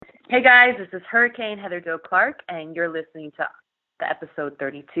Hey guys, this is Hurricane Heather Jo Clark, and you're listening to the episode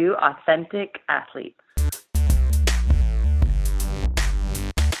 32, Authentic Athletes.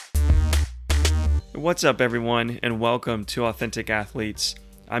 What's up, everyone, and welcome to Authentic Athletes.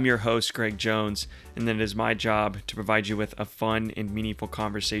 I'm your host, Greg Jones, and it is my job to provide you with a fun and meaningful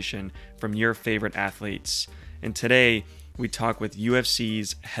conversation from your favorite athletes. And today, we talk with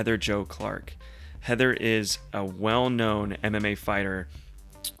UFC's Heather Jo Clark. Heather is a well-known MMA fighter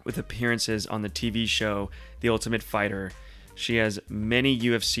with appearances on the TV show The Ultimate Fighter. She has many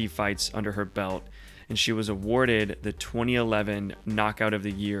UFC fights under her belt, and she was awarded the 2011 Knockout of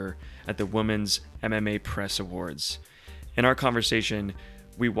the Year at the Women's MMA Press Awards. In our conversation,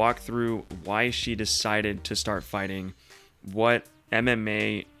 we walk through why she decided to start fighting, what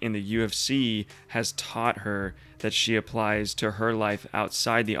MMA in the UFC has taught her that she applies to her life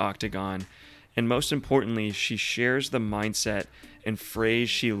outside the octagon, and most importantly, she shares the mindset and phrase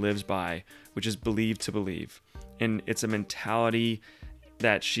she lives by, which is believe to believe. And it's a mentality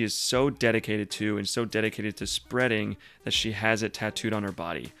that she is so dedicated to and so dedicated to spreading that she has it tattooed on her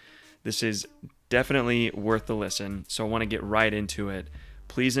body. This is definitely worth the listen, so I want to get right into it.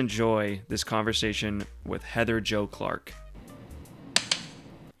 Please enjoy this conversation with Heather Jo Clark.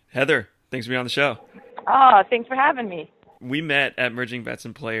 Heather, thanks for being on the show. Oh, thanks for having me. We met at Merging Vets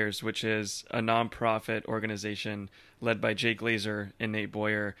and Players, which is a nonprofit organization led by Jake Glazer and Nate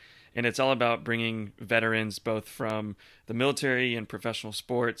Boyer. And it's all about bringing veterans both from the military and professional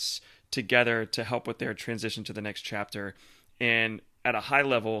sports together to help with their transition to the next chapter. And at a high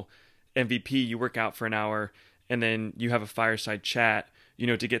level, MVP, you work out for an hour and then you have a fireside chat,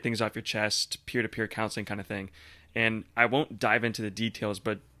 to get things off your chest, peer-to-peer counseling kind of thing. And I won't dive into the details,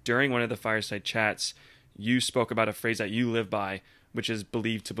 but during one of the fireside chats, you spoke about a phrase that you live by, which is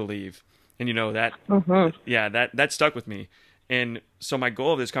believe to believe. And that stuck with me. And so my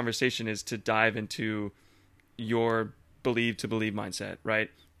goal of this conversation is to dive into your believe to believe mindset, right?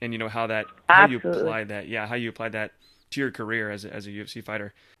 And how you apply that to your career as a UFC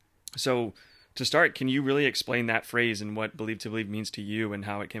fighter. So to start, can you really explain that phrase and what believe to believe means to you and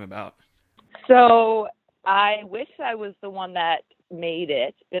how it came about? So I wish I was the one that made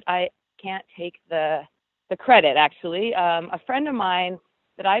it, but I can't take the credit, actually. A friend of mine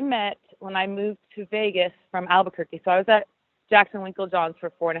that I met when I moved to Vegas from Albuquerque. So I was at Jackson Winklejohn's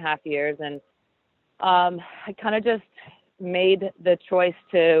for 4.5 years, and I kind of just made the choice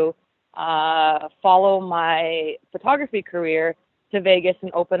to follow my photography career to Vegas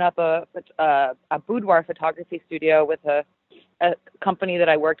and open up a boudoir photography studio with a company that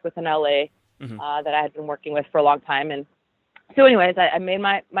I worked with in LA that I had been working with for a long time. And so anyways, I made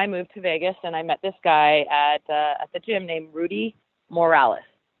my move to Vegas, and I met this guy at the gym named Rudy Morales.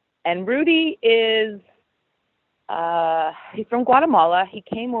 And Rudy is he's from Guatemala. He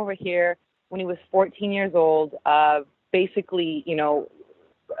came over here when he was 14 years old. Basically,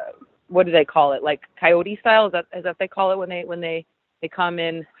 what do they call it? Like coyote style? Is that they call it when they come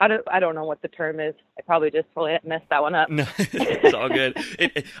in? I don't know what the term is. I probably just totally messed that one up. No, it's all good.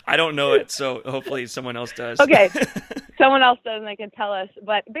 I don't know it, so hopefully someone else does. Okay, someone else does, and they can tell us.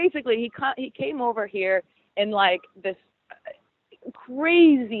 But basically, he came over here in like this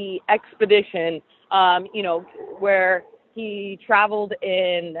crazy expedition, where he traveled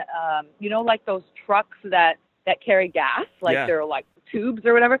in, like those trucks that carry gas, they're like tubes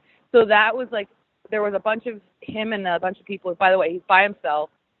or whatever. So that was like, there was a bunch of him and a bunch of people. By the way, he's by himself,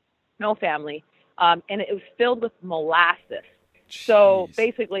 no family, and it was filled with molasses. Jeez. So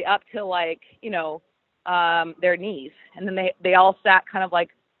basically up to their knees, and then they all sat kind of like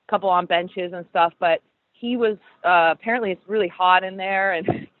a couple on benches and stuff. But he was apparently it's really hot in there,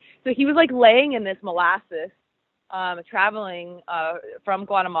 and so he was like laying in this molasses, traveling from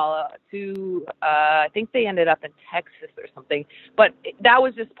Guatemala to I think they ended up in Texas or something. But that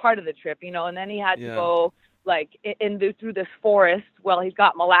was just part of the trip, and then he had to go through this forest. Well, he's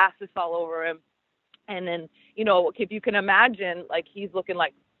got molasses all over him, and then if you can imagine, like he's looking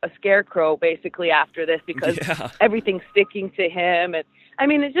like a scarecrow basically after this because everything's sticking to him. And I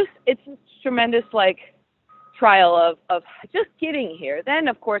mean, it's a tremendous trial of just getting here. Then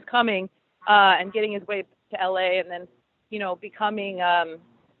of course coming and getting his way to LA, and then becoming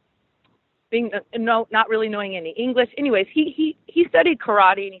not really knowing any English. Anyways, he studied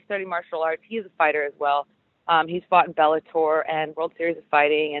karate and he studied martial arts. He is a fighter as well. He's fought in Bellator and World Series of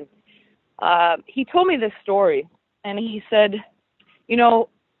Fighting, and he told me this story, and he said,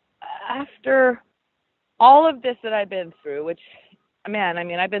 after all of this that I've been through, which, man, I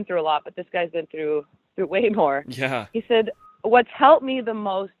mean, I've been through a lot, but this guy's been through way more. Yeah. He said, what's helped me the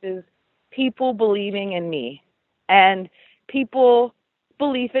most is people believing in me and people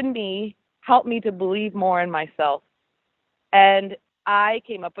belief in me helped me to believe more in myself. And I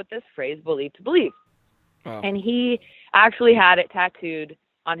came up with this phrase, believe to believe. Wow. And he actually had it tattooed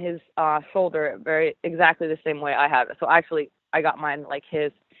on his shoulder very exactly the same way I have it. So actually I got mine like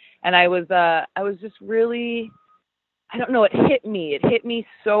his. And I was just really, I don't know, it hit me. It hit me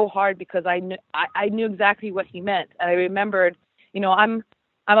so hard because I knew exactly what he meant. And I remembered, you know, I'm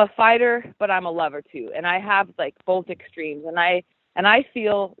a fighter, but I'm a lover too. And I have like both extremes. And I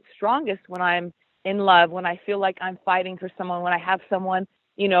feel strongest when I'm in love, when I feel like I'm fighting for someone, when I have someone,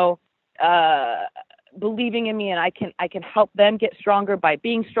 you know, believing in me, and I can help them get stronger by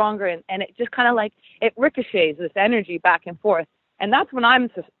being stronger. And it just kind of like, it ricochets this energy back and forth. And that's when I'm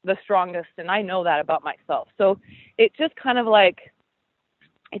the strongest. And I know that about myself. So it just kind of like,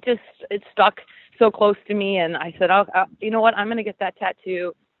 it stuck so close to me. And I said, oh, you know what? I'm going to get that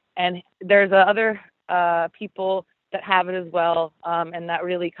tattoo. And there's other people that have it as well. And that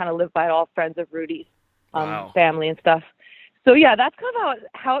really kind of live by it, all friends of Rudy's, Wow. family and stuff. So yeah, that's kind of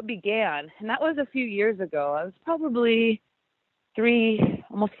how it began. And that was a few years ago. I was probably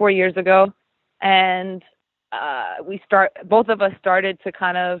almost 4 years ago. And both of us started to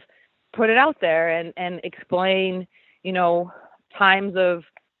kind of put it out there and explain, you know, times of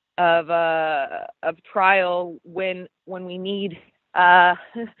trial when we need,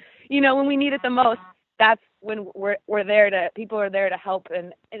 you know, when we need it the most. That's when people are there to help.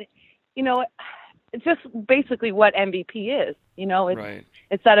 And you know, it's just basically what MVP is, you know,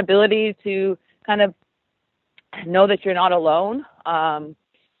 it's that ability to kind of know that you're not alone,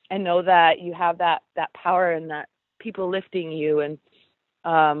 and know that you have that power and that people lifting you. And,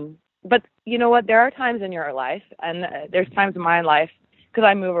 but you know what, there are times in your life, and there's times in my life, because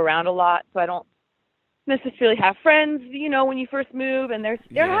I move around a lot, so I don't necessarily have friends, you know, when you first move. And there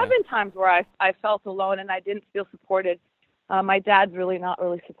have been times where I felt alone and I didn't feel supported. My dad's really not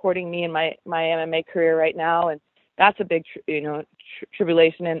really supporting me in my MMA career right now. And that's a big,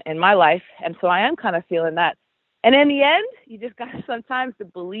 tribulation in my life. And so I am kind of feeling that. And in the end, you just got sometimes to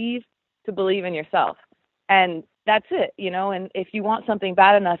believe in yourself. And that's it, you know. And if you want something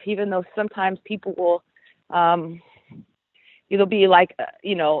bad enough, even though sometimes people will, it'll be like,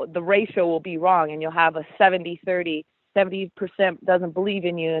 the ratio will be wrong, and you'll have a 70-30, 70% doesn't believe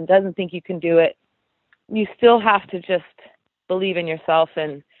in you and doesn't think you can do it. You still have to just believe in yourself,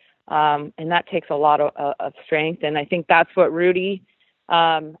 and that takes a lot of strength. And I think that's what Rudy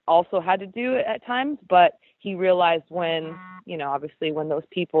also had to do at times, but he realized when, obviously when those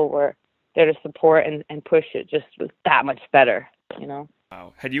people were there to support and push, it just was that much better,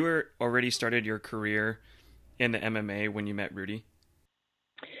 Wow. Had you already started your career in the MMA when you met Rudy?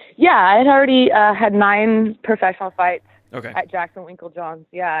 Yeah, I had already had 9 professional fights at Jackson Winklejohn's.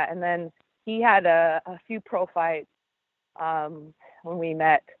 Yeah, and then he had a few pro fights when we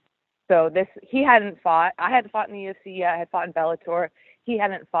met. So he hadn't fought. I had fought in the UFC. I had fought in Bellator. He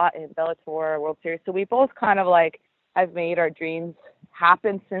hadn't fought in Bellator or World Series. So we both kind of have made our dreams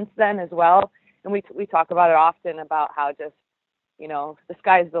happen since then as well. And we talk about it often, about how just, the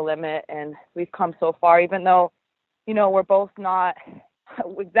sky's the limit, and we've come so far, even though, we're both not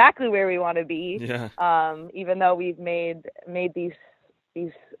exactly where we want to be. Yeah. Even though we've made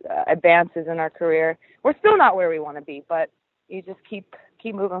these advances in our career, we're still not where we want to be, but you just keep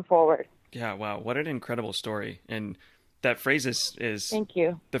moving forward. Yeah. Wow. What an incredible story. And that phrase is Thank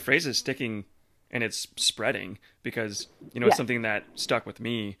you. The phrase is sticking and it's spreading because, Yes. It's something that stuck with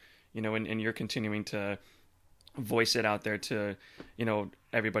me, and you're continuing to voice it out there to,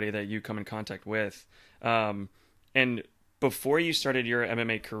 everybody that you come in contact with. And before you started your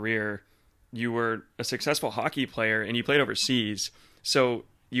MMA career, you were a successful hockey player and you played overseas. So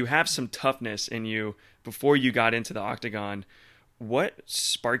you have some toughness in you before you got into the octagon. What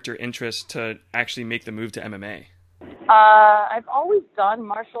sparked your interest to actually make the move to MMA? I've always done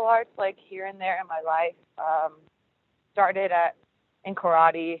martial arts, here and there in my life. Started in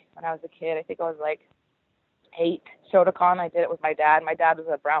karate when I was a kid. I think I was 8. Shotokan, I did it with my dad. My dad was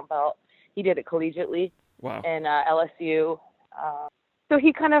a brown belt. He did it collegiately. Wow. In LSU. So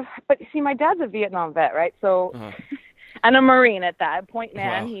he but see, my dad's a Vietnam vet, right? So, and a Marine at that point,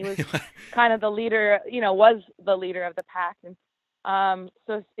 man. Wow. He was kind of the leader, was the leader of the pack. And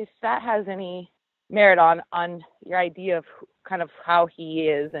so if that has any merit on your idea of kind of how he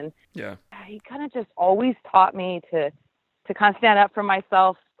is, and yeah, he kind of just always taught me to kind of stand up for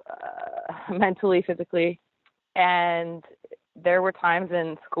myself, mentally, physically. And there were times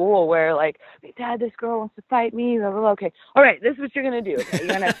in school where Dad, this girl wants to fight me. Blah, blah, blah. Okay. All right. This is what you're going to do. Okay?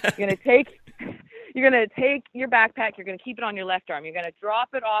 You're going to take you're going to take your backpack, you're going to keep it on your left arm, you're going to drop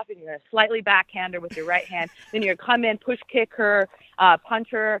it off, and you're going to slightly backhand her with your right hand. Then you're going to come in, push kick her, punch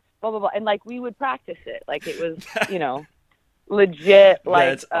her, blah, blah, blah. And, like, we would practice it. Like, it was, you know, legit. Like,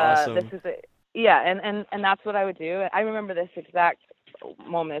 that's awesome. This is it. Yeah, and that's what I would do. I remember this exact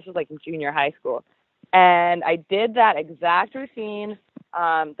moment. This was, like, in junior high school. And I did that exact routine.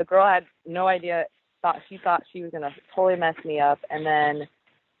 The girl had no idea. She thought she was going to totally mess me up. And then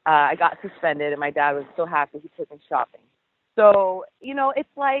I got suspended, and my dad was so happy. He took me shopping. So, you know, it's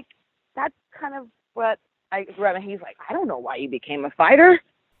like, that's kind of what I read. He's like, I don't know why you became a fighter.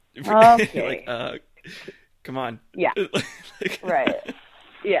 Okay. Like, come on. Yeah. Right.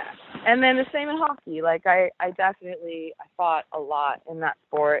 Yeah. And then the same in hockey. Like, I fought a lot in that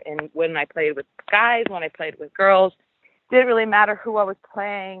sport. And when I played with guys, when I played with girls, didn't really matter who I was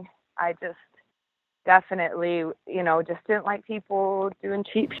playing. I just definitely, you know, just didn't like people doing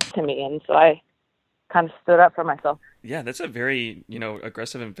cheap shit to me. And so I kind of stood up for myself. Yeah, that's a very, you know,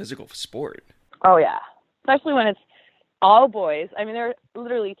 aggressive and physical sport. Oh, yeah. Especially when it's all boys. I mean, there are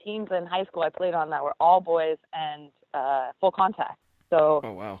literally teams in high school I played on that were all boys and full contact. So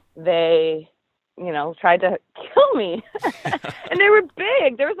oh, wow. They, you know, tried to kill me. And they were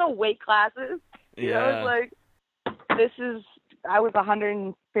big. There was no weight classes. You know, it was like, I was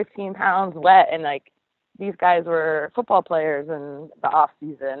 115 pounds wet, and, like, these guys were football players in the off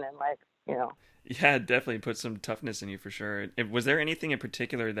season, and, like, you know. Yeah, definitely put some toughness in you for sure. Was there anything in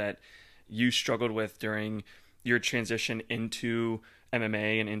particular that you struggled with during your transition into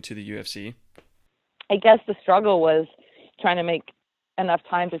MMA and into the UFC? I guess the struggle was trying to make enough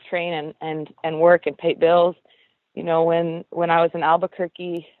time to train and work and pay bills. You know, when I was in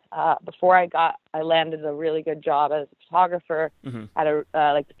Albuquerque, before I landed a really good job as a photographer, at a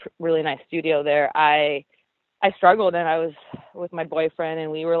really nice studio there. I struggled, and I was with my boyfriend,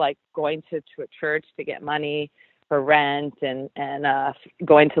 and we were, like, going to a church to get money for rent and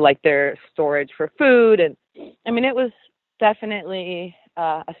going to, like, their storage for food. And I mean, it was definitely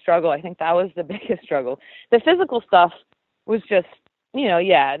a struggle. I think that was the biggest struggle. The physical stuff was just, you know,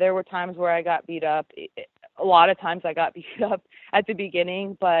 yeah, there were times where I got beat up. A lot of times I got beat up at the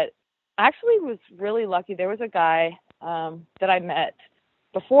beginning, but I actually was really lucky. There was a guy that I met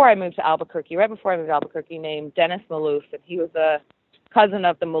before I moved to Albuquerque, right before I moved to Albuquerque, named Dennis Malouf, and he was a cousin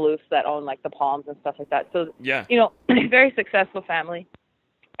of the Maloufs that owned, like, the Palms and stuff like that. So, yeah, you know, very successful family.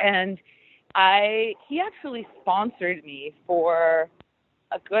 And he actually sponsored me for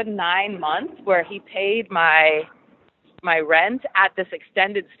a good 9 months, where he paid my rent at this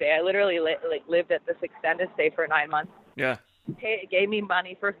extended stay. I literally lived at this extended stay for 9 months. Yeah. He gave me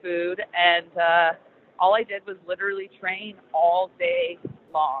money for food, and all I did was literally train all day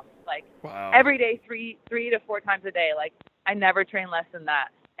long. Like, wow. Every day, three to four times a day. Like, I never trained less than that.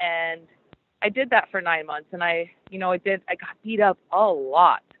 And I did that for 9 months, and I got beat up a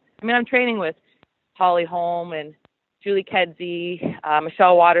lot. I mean, I'm training with Holly Holm and Julie Kedzie,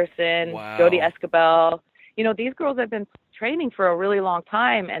 Michelle Watterson, wow. Jody Escabel. You know, these girls have been training for a really long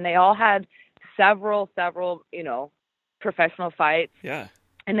time, and they all had several, you know, professional fights. Yeah.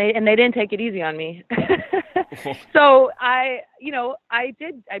 And they didn't take it easy on me. So I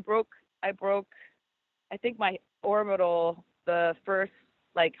broke, I think, my orbital, the first,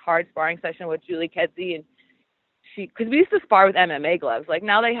 like, hard sparring session with Julie Kedzie, and because we used to spar with MMA gloves. Like,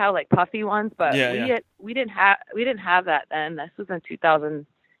 now they have, like, puffy ones, but we didn't have that then. This was in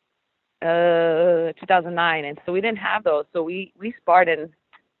 2009, and so we didn't have those. So we sparred in,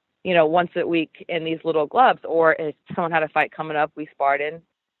 you know, once a week in these little gloves, or if someone had a fight coming up, we sparred in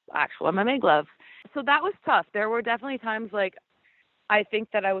actual MMA gloves. So that was tough. There were definitely times, like, I think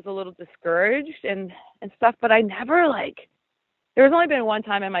that I was a little discouraged and stuff, but I never, like, there was only been one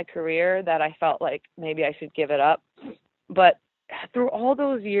time in my career that I felt like maybe I should give it up. But through all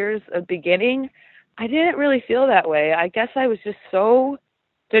those years of beginning, I didn't really feel that way. I guess I was just so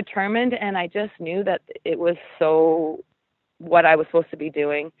determined, and I just knew that it was so what I was supposed to be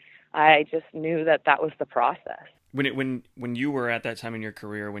doing. I just knew that was the process. When you were at that time in your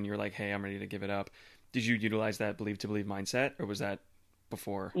career, when you were like, hey, I'm ready to give it up, did you utilize that believe to believe mindset, or was that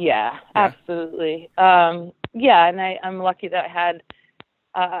before? Yeah. Absolutely. Yeah, and I'm lucky that I had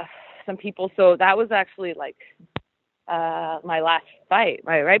some people. So that was actually, like, my last fight.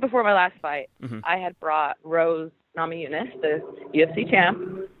 Right before my last fight, I had brought Rose Namajunas, the UFC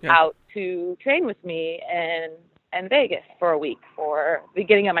champ, out to train with me in Vegas for a week for the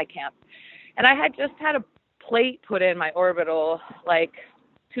beginning of my camp. And I had just had a plate put in my orbital, like,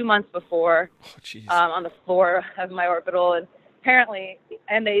 2 months before, on the floor of my orbital, and apparently,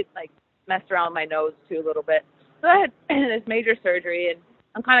 and they, like, messed around with my nose too a little bit. So I had this major surgery, and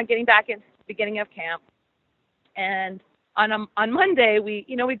I'm kind of getting back beginning of camp. And on Monday,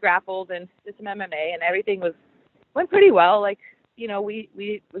 we grappled and did some MMA, and everything went pretty well. Like, we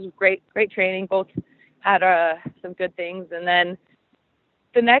it was great training. Both had some good things. And then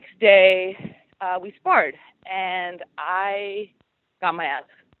the next day, we sparred, and I got my ass,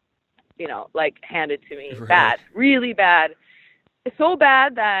 handed to me. Right. Bad, really bad. It's so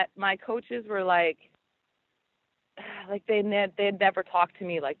bad that my coaches were like they'd never talked to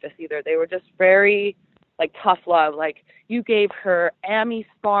me like this either. They were just very tough love. Like, you gave her AMI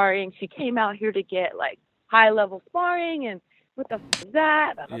sparring. She came out here to get high level sparring, and what the f is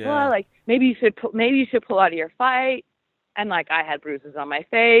that? Blah, blah, blah. Like, maybe you should pull out of your fight. And I had bruises on my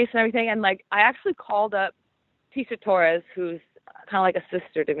face and everything. And I actually called up Tisha Torres, who's kind of like a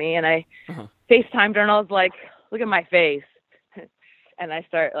sister to me, and I FaceTimed her, and I was like, look at my face. And I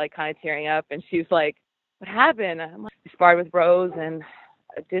start kind of tearing up, and she's like, what happened? I'm like, we sparred with Rose, and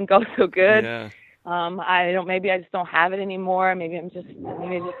it didn't go so good. Yeah. Maybe I just don't have it anymore. Maybe it's just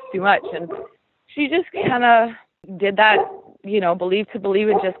too much. And she just kind of did that, believe to believe,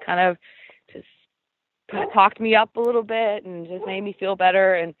 and just kind of just talked me up a little bit and just made me feel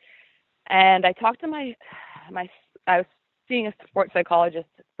better. And I talked to I was seeing a sports psychologist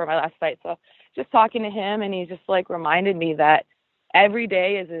for my last fight. So just talking to him, and he just reminded me that every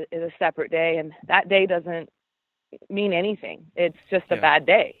day is a separate day, and that day doesn't mean anything. It's just a bad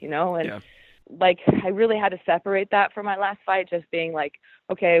day, and I really had to separate that from my last fight, just being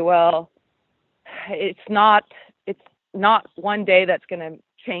okay, well, it's not one day that's going to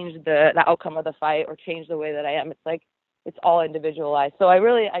change the outcome of the fight or change the way that I am. It's all individualized. So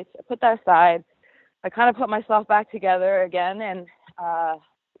I put that aside. I kind of put myself back together again and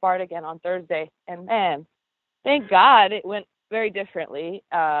sparred again on Thursday. And man, thank God it went very differently,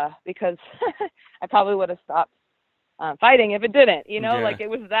 because I probably would have stopped fighting if it didn't, it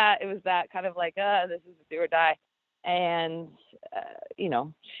was that kind of this is a do or die. And,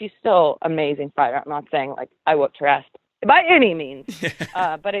 she's still amazing fighter. I'm not saying I whooped her ass by any means,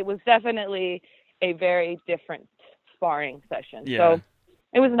 but it was definitely a very different sparring session. Yeah. So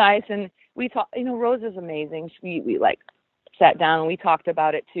it was nice. And we talked, Rose is amazing. We sat down and we talked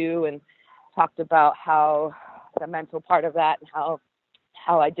about it too, and talked about how the mental part of that and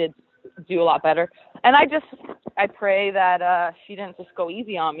how I did do a lot better. And I pray that she didn't just go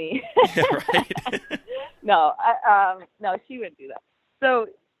easy on me. Yeah, right. No, she wouldn't do that. So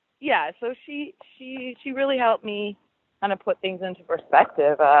yeah, so she really helped me kind of put things into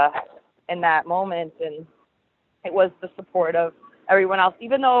perspective in that moment, and it was the support of everyone else.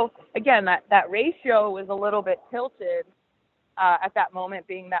 Even though, again, that ratio was a little bit tilted at that moment,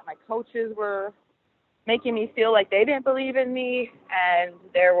 being that my coaches were making me feel like they didn't believe in me, and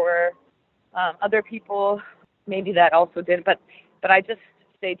there were other people maybe that also didn't. But I just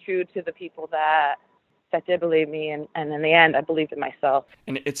stayed true to the people that did believe me, and in the end, I believed in myself.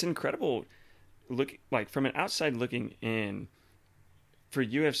 And it's incredible, from an outside looking in, for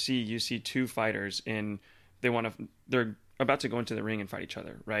UFC, you see two fighters, and they're about to go into the ring and fight each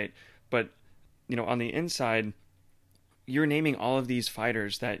other, right? But on the inside, you're naming all of these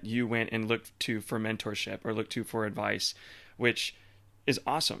fighters that you went and looked to for mentorship or looked to for advice, which is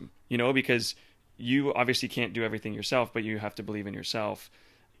awesome, because you obviously can't do everything yourself, but you have to believe in yourself.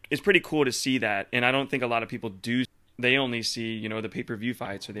 It's pretty cool to see that. And I don't think a lot of people do. They only see, the pay-per-view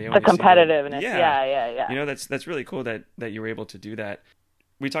fights, or they only the competitiveness. See Yeah. That's really cool that you were able to do that.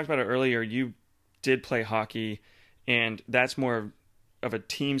 We talked about it earlier. You did play hockey, and that's more of a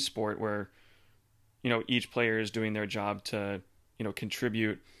team sport where, each player is doing their job to,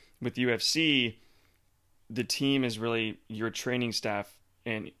 contribute. With UFC, the team is really your training staff,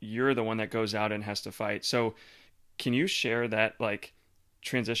 and you're the one that goes out and has to fight. So can you share that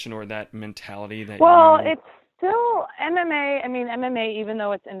transition or that mentality that it's still MMA. I mean, MMA, even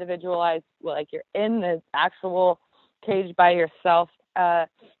though it's individualized, you're in the actual cage by yourself,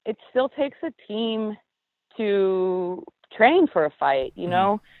 it still takes a team to train for a fight.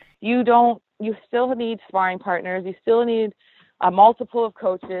 You still need sparring partners. You still need a multiple of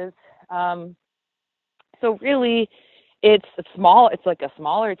coaches. So really, it's like a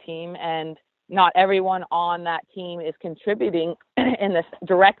smaller team, and not everyone on that team is contributing in this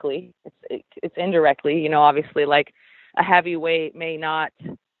directly. It's indirectly, obviously, a heavyweight may not,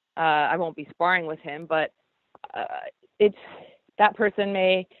 I won't be sparring with him, but that person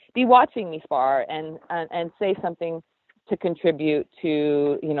may be watching me spar and say something to contribute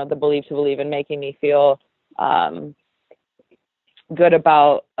to, the belief to believe, and making me feel good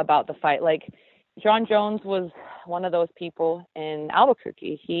about the fight. John Jones was one of those people in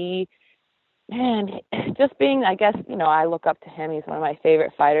Albuquerque. Just being, I guess, I look up to him. He's one of my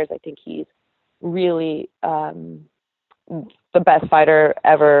favorite fighters. I think he's really the best fighter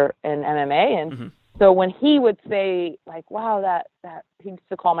ever in MMA. And so when he would say like, wow, that he used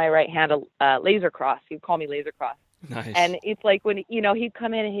to call my right hand a laser cross. He'd call me laser cross. Nice. And it's like when, he'd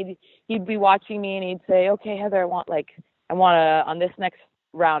come in and he'd be watching me and he'd say, okay, Heather, on this next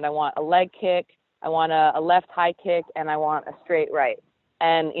round, I want a leg kick, I want a left high kick, and I want a straight right.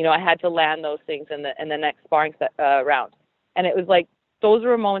 And, I had to land those things in the next sparring round. And it was like, those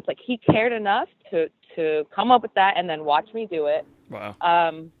were moments like he cared enough to come up with that and then watch me do it. Wow.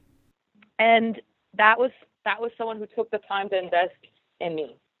 And that was someone who took the time to invest in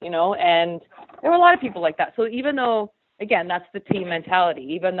me, and there were a lot of people like that. So even though, again, that's the team mentality,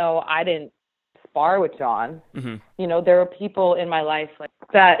 even though I didn't spar with John, there were people in my life like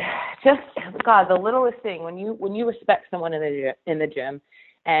that. Just, God, the littlest thing, when you respect someone in the gym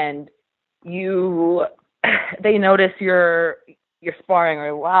and they notice your sparring,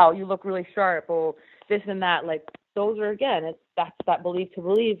 or wow, you look really sharp, or this and that, like those are, again, that's that believe to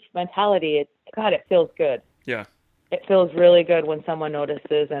believe mentality. God, it feels good. Yeah. It feels really good when someone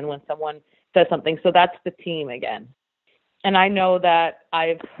notices and when someone says something. So that's the team again. And I know that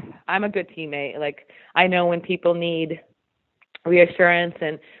I'm a good teammate. Like, I know when people need reassurance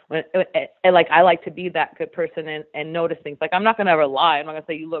and like, I like to be that good person and notice things. Like, I'm not going to ever lie. I'm not going to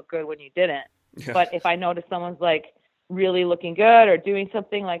say you look good when you didn't. Yeah. But if I notice someone's like really looking good or doing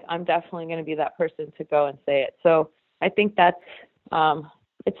something, like, I'm definitely going to be that person to go and say it. So I think that's,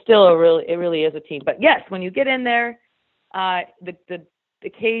 it's still it really is a team. But yes, when you get in there, the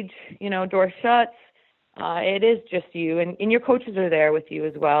cage, door shuts, it is just you, and your coaches are there with you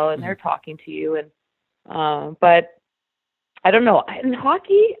as well, and they're talking to you. And but I don't know, in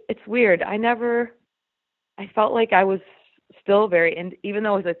hockey, it's weird. I felt like I was still even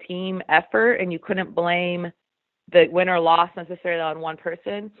though it was a team effort and you couldn't blame the win or loss necessarily on one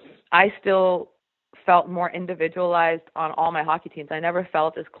person, I still felt more individualized on all my hockey teams. I never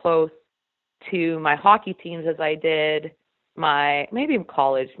felt as close to my hockey teams as I did maybe in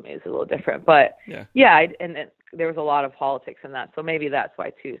college. Maybe it's a little different, but and there was a lot of politics in that, so maybe that's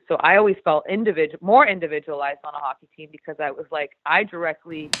why too. So I always felt more individualized on a hockey team, because I was like, I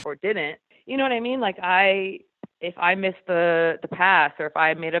directly or didn't, you know what I mean? Like, if I missed the pass, or if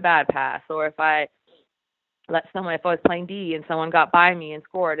I made a bad pass, or if I was playing D and someone got by me and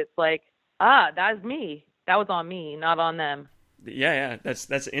scored, it's like, that's me. That was on me, not on them. Yeah.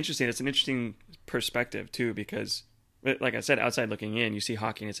 That's interesting. It's an interesting perspective too, because like I said, outside looking in, you see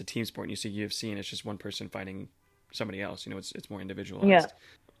hockey and it's a team sport, and you see UFC and it's just one person fighting somebody else. It's more individualized. Yeah.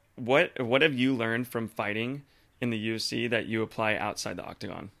 What have you learned from fighting in the UFC that you apply outside the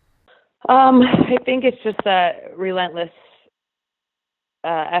octagon? I think it's just that relentless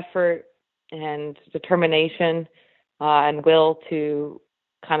effort and determination and will to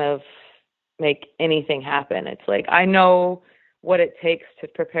kind of make anything happen. It's like, I know what it takes to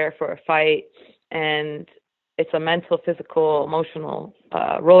prepare for a fight, and it's a mental, physical, emotional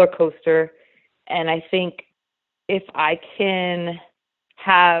roller coaster. And I think if I can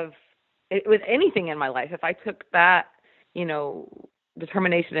have it with anything in my life, if I took that,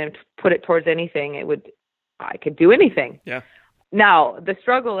 determination and put it towards anything, I could do anything. Yeah. Now, the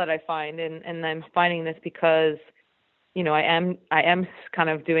struggle that I find, and I'm finding this because, I am kind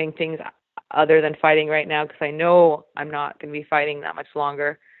of doing things other than fighting right now, because I know I'm not going to be fighting that much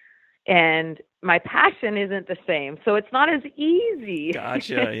longer. And my passion isn't the same. So it's not as easy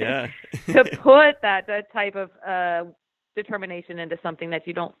Gotcha, yeah. to put that type of determination into something that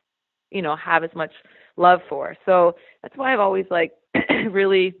you don't, have as much love for. So that's why I've always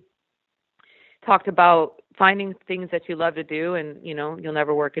really talked about finding things that you love to do, and, you'll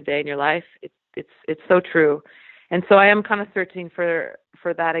never work a day in your life. It's so true. And so I am kind of searching for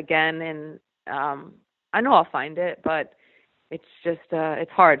that again. And I know I'll find it, but it's just,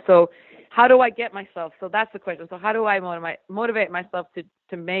 it's hard. So how do I get myself? So that's the question. So how do I motivate myself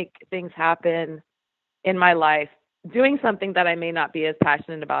to make things happen in my life, doing something that I may not be as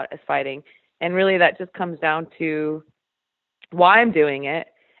passionate about as fighting? And really that just comes down to why I'm doing it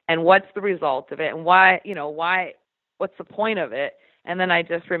and what's the result of it, and what's the point of it? And then I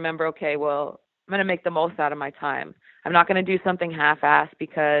just remember, okay, well, I'm going to make the most out of my time. I'm not going to do something half-assed,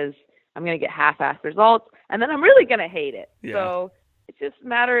 because I'm going to get half-assed results, and then I'm really going to hate it. Yeah. So it's just a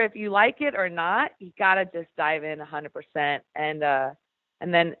matter if you like it or not. You got to just dive in 100%.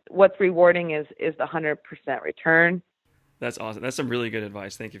 And then what's rewarding is the 100% return. That's awesome. That's some really good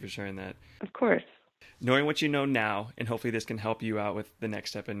advice. Thank you for sharing that. Of course. Knowing what you know now, and hopefully this can help you out with the next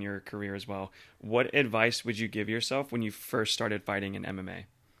step in your career as well, what advice would you give yourself when you first started fighting in MMA?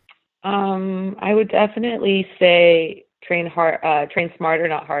 I would definitely say train train smarter,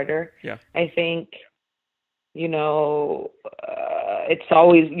 not harder. Yeah. I think, it's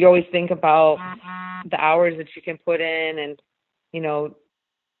always, you always think about the hours that you can put in, and, I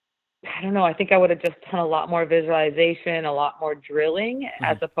don't know, I think I would have just done a lot more visualization, a lot more drilling,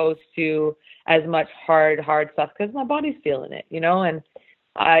 as opposed to as much hard stuff, because my body's feeling it, and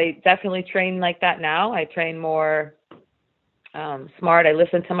I definitely train like that now. I train more smart. I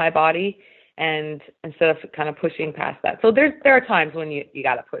listen to my body, and instead of kind of pushing past that. So there are times when you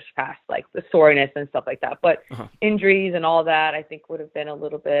got to push past like the soreness and stuff like that. But injuries and all that, I think would have been a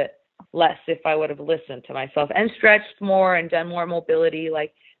little bit less if I would have listened to myself and stretched more and done more mobility.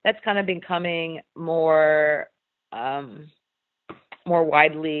 Like that's kind of becoming more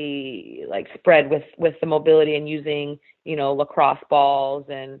widely like spread with the mobility and using, lacrosse balls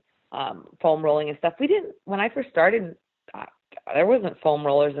and foam rolling and stuff. When I first started, there wasn't foam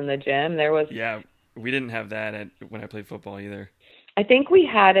rollers in the gym. There was. Yeah, we didn't have that when I played football either. I think we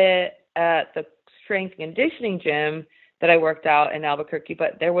had it at the strength and conditioning gym that I worked out in Albuquerque,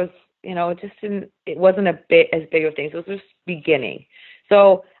 but there was, it wasn't as big of a thing. So it was just beginning.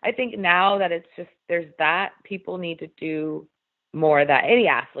 So I think now that it's just, there's that, people need to do more of that. Any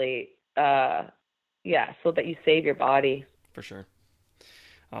athlete, so that you save your body. For sure.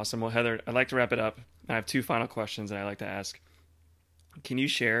 Awesome. Well, Heather, I'd like to wrap it up. I have two final questions that I like to ask. Can you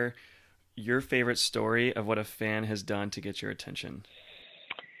share your favorite story of what a fan has done to get your attention?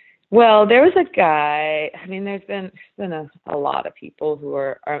 Well, there was a guy. I mean, there's been a lot of people who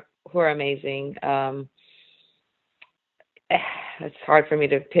are amazing. It's hard for me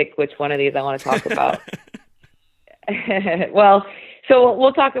to pick which one of these I want to talk about. Well, so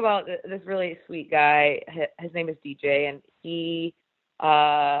we'll talk about this really sweet guy. His name is DJ, and he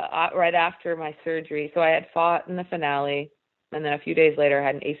right after my surgery. So I had fought in the finale. And then a few days later, I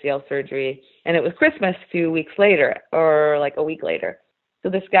had an ACL surgery, and it was Christmas a few weeks later, or like a week later. So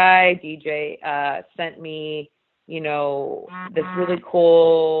this guy, DJ, sent me, this really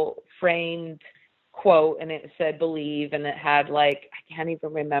cool framed quote, and it said "believe," and it had like, I can't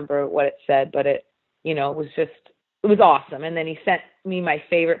even remember what it said, but it, it was awesome. And then he sent me my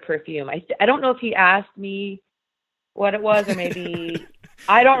favorite perfume. I don't know if he asked me what it was, or maybe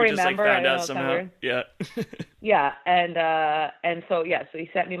I don't remember. Just, like, found out somehow. Yeah. Yeah, and so he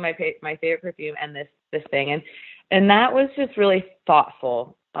sent me my favorite perfume and this thing, and that was just really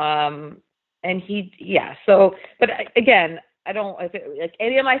thoughtful. And but again, I don't, like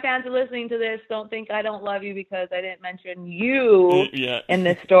any of my fans are listening to this, don't think I don't love you because I didn't mention you in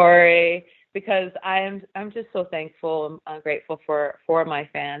this story, because I'm just so thankful and grateful for my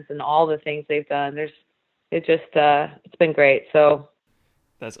fans and all the things they've done. It's been great. So.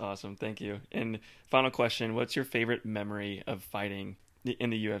 That's awesome. Thank you. And final question, what's your favorite memory of fighting in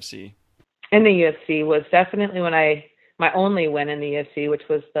the UFC? In the UFC was definitely my only win in the UFC, which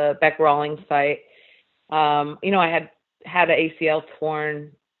was the Beck Rawlings fight. I had an ACL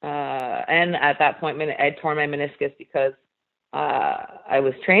torn, and at that point I had torn my meniscus because I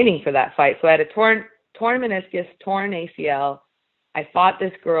was training for that fight. So I had a torn meniscus, torn ACL. I fought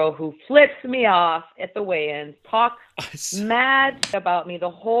this girl who flips me off at the weigh-ins, talks mad about me, the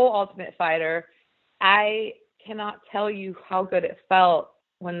whole Ultimate Fighter. I cannot tell you how good it felt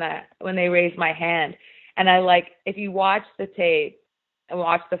when they raised my hand. And if you watch the tape and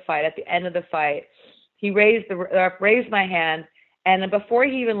watch the fight, at the end of the fight, he raised my hand, and then before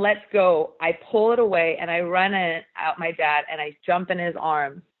he even lets go, I pull it away and I run out my dad and I jump in his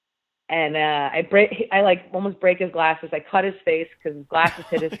arms. And I almost break his glasses. I cut his face because his glasses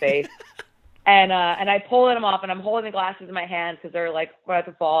hit his face. And I pull them off, and I'm holding the glasses in my hands because they're like about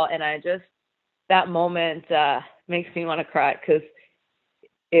to fall. And that moment makes me want to cry because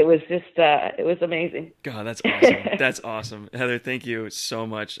it was amazing. God, that's awesome. That's awesome. Heather, thank you so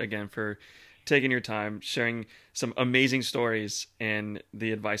much again for taking your time, sharing some amazing stories and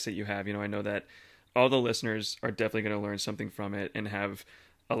the advice that you have. I know that all the listeners are definitely going to learn something from it and have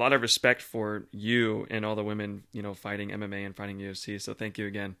a lot of respect for you and all the women, fighting MMA and fighting UFC. So thank you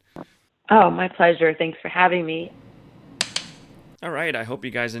again. Oh, my pleasure. Thanks for having me. All right. I hope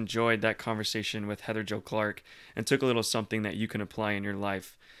you guys enjoyed that conversation with Heather Jo Clark and took a little something that you can apply in your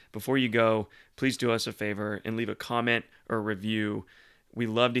life. Before you go, please do us a favor and leave a comment or a review. We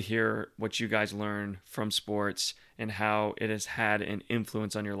love to hear what you guys learn from sports and how it has had an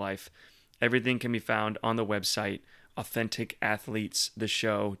influence on your life. Everything can be found on the website,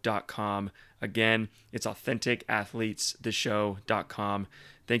 AuthenticAthletesTheShow.com. Again, it's AuthenticAthletesTheShow.com.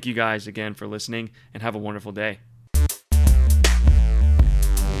 Thank you guys again for listening, and have a wonderful day.